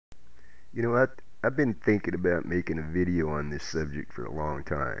You know, I've been thinking about making a video on this subject for a long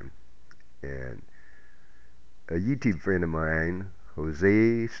time, and a YouTube friend of mine,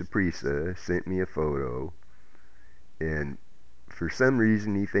 Jose Saprissa, sent me a photo, and for some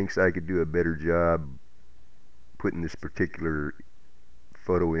reason he thinks I could do a better job putting this particular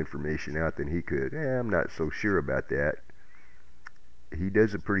photo information out than he could. I'm not so sure about that. He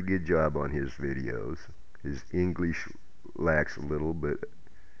does a pretty good job on his videos. His English lacks a little, but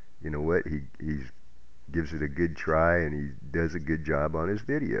you know what? He gives it a good try, and he does a good job on his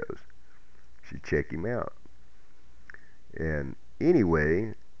videos. You should check him out. And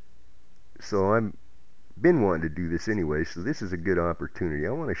anyway, so I'm been wanting to do this anyway, so this is a good opportunity.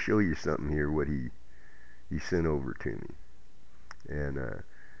 I want to show you something here, what he sent over to me, and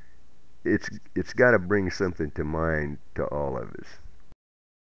it's got to bring something to mind to all of us.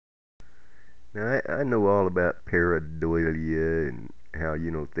 Now I know all about pareidolia and how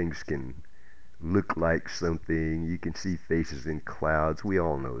things can look like something. You can see faces in clouds. We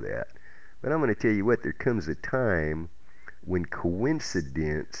all know that. But I'm going to tell you what, there comes a time when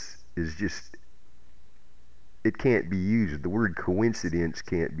coincidence is just, it can't be used. The word coincidence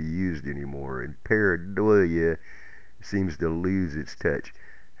can't be used anymore, and pareidolia seems to lose its touch.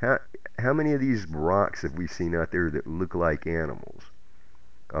 How, how many of these rocks have we seen out there that look like animals?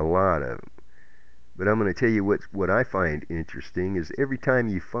 A lot of them. But I'm going to tell you what I find interesting is every time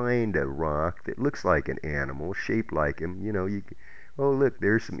you find a rock that looks like an animal, shaped like him, oh look,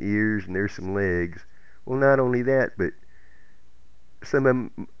 there's some ears and there's some legs. Well, not only that, but some of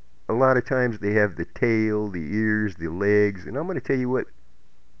them, a lot of times they have the tail, the ears, the legs, and I'm going to tell you what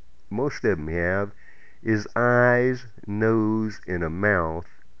most of them have is eyes, nose, and a mouth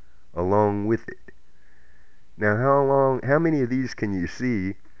along with it. Now, how many of these can you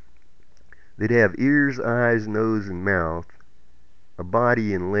see that have ears, eyes, nose, and mouth, a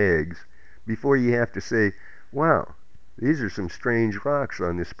body and legs, before you have to say, wow, these are some strange rocks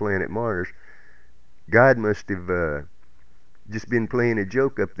on this planet Mars. God must have just been playing a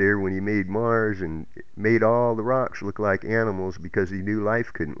joke up there when he made Mars and made all the rocks look like animals because he knew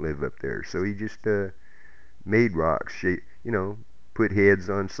life couldn't live up there. So he just made rocks, put heads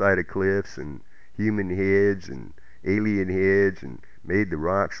on side of cliffs and human heads and alien heads, and made the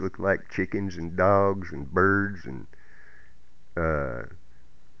rocks look like chickens and dogs and birds, and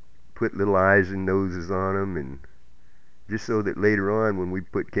put little eyes and noses on them, and just so that later on when we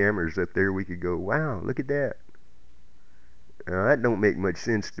put cameras up there we could go, wow, look at that. Now that don't make much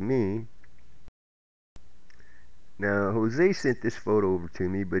sense to me. Now Jose sent this photo over to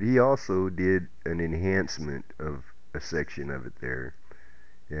me, but he also did an enhancement of a section of it there,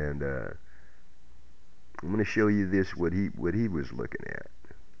 and I'm going to show you this, what he was looking at.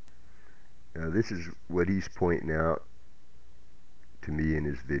 Now this is what he's pointing out to me in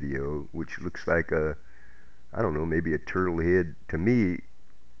his video, which looks like I don't know, maybe a turtle head to me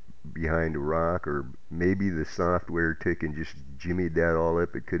behind a rock, or maybe the software took and just jimmied that all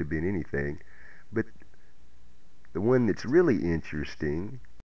up. It could have been anything. But the one that's really interesting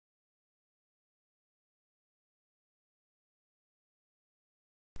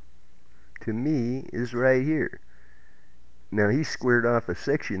to me is right here. Now he squared off a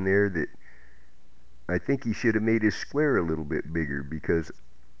section there that I think he should have made his square a little bit bigger, because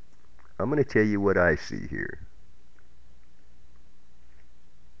I'm going to tell you what I see here.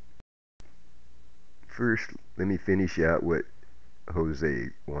 First, let me finish out what Jose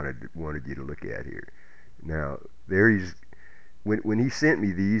wanted you to look at here. Now, there he's, when he sent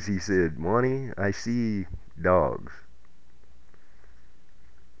me these, he said, Monty, I see dogs.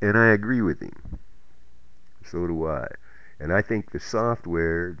 And I agree with him. So do I. And I think the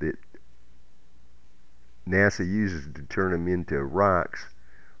software that NASA uses to turn them into rocks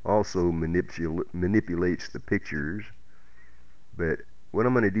also manipulates the pictures. But what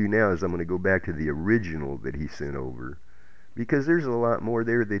I'm going to do now is I'm going to go back to the original that he sent over, because there's a lot more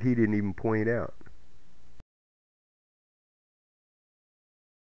there that he didn't even point out.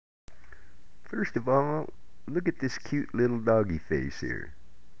 First of all, look at this cute little doggy face here.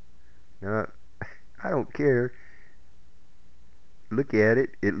 Now, I don't care. Look at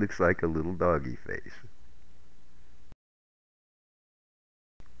it. It looks like a little doggy face.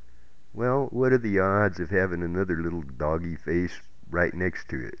 Well, what are the odds of having another little doggy face right next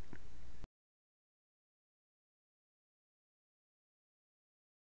to it?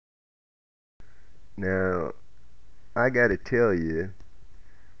 Now, I gotta tell you,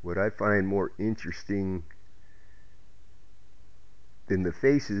 what I find more interesting than the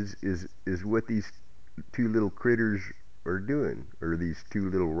faces is what these two little critters are doing, or these two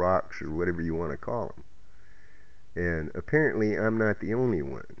little rocks, or whatever you want to call them. And apparently I'm not the only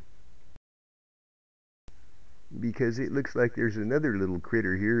one. because it looks like there's another little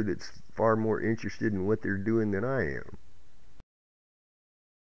critter here that's far more interested in what they're doing than I am.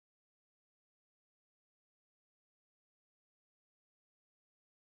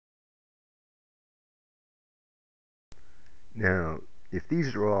 Now, if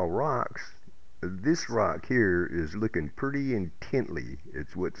these are all rocks, this rock here is looking pretty intently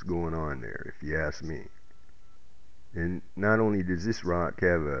at what's going on there, if you ask me. And not only does this rock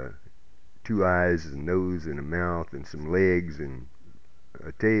have two eyes, a nose, and a mouth, and some legs, and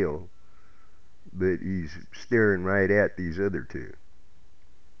a tail, but he's staring right at these other two.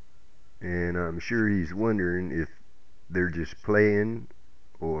 And I'm sure he's wondering if they're just playing,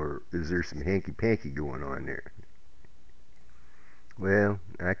 or is there some hanky-panky going on there? Well,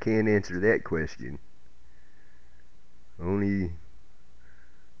 I can't answer that question. Only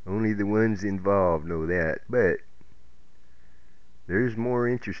the ones involved know that, but there's more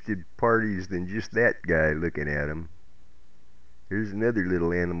interested parties than just that guy looking at them. There's another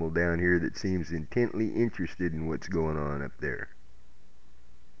little animal down here that seems intently interested in what's going on up there.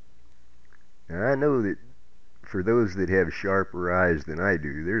 Now, I know that for those that have sharper eyes than I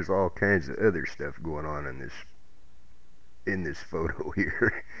do, there's all kinds of other stuff going on in this photo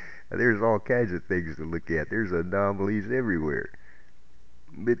here. There's all kinds of things to look at. There's anomalies everywhere.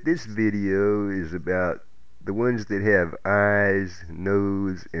 But this video is about the ones that have eyes,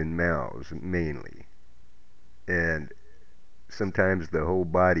 nose, and mouths mainly. And sometimes the whole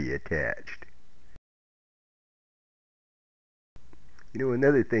body attached. You know,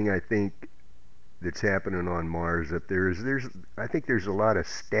 another thing I think that's happening on Mars up there is I think there's a lot of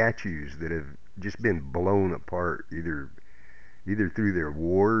statues that have just been blown apart, either through their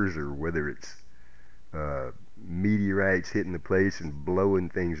wars, or whether it's meteorites hitting the place and blowing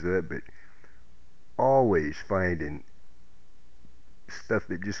things up, but always finding stuff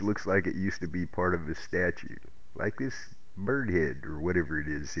that just looks like it used to be part of a statue, like this bird head or whatever it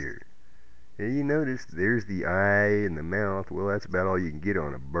is here. And you notice there's the eye and the mouth. Well, that's about all you can get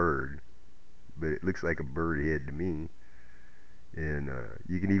on a bird, but it looks like a bird head to me. And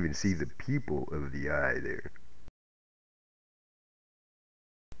you can even see the pupil of the eye there.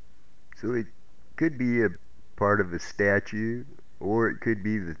 So it could be a part of a statue, or it could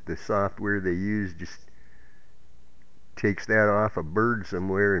be that the software they use just takes that off a bird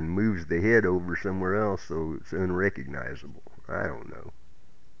somewhere and moves the head over somewhere else so it's unrecognizable. I don't know.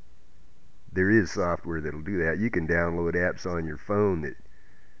 There is software that'll do that. You can download apps on your phone that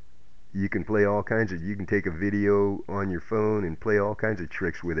you can play all kinds of, you can take a video on your phone and play all kinds of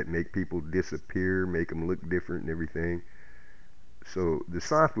tricks with it, make people disappear, make them look different and everything. So the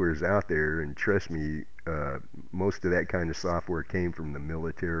software is out there, and trust me, most of that kind of software came from the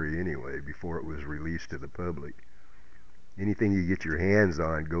military anyway, before it was released to the public. Anything you get your hands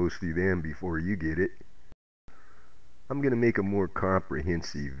on goes through them before you get it. I'm going to make a more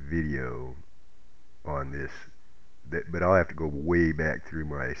comprehensive video on this, but I'll have to go way back through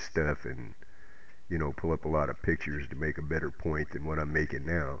my stuff and, you know, pull up a lot of pictures to make a better point than what I'm making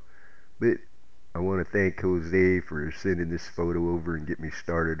now. But I want to thank Jose for sending this photo over and get me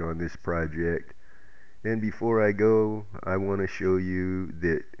started on this project. And before I go, I want to show you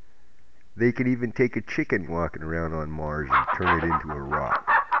that they can even take a chicken walking around on Mars and turn it into a rock.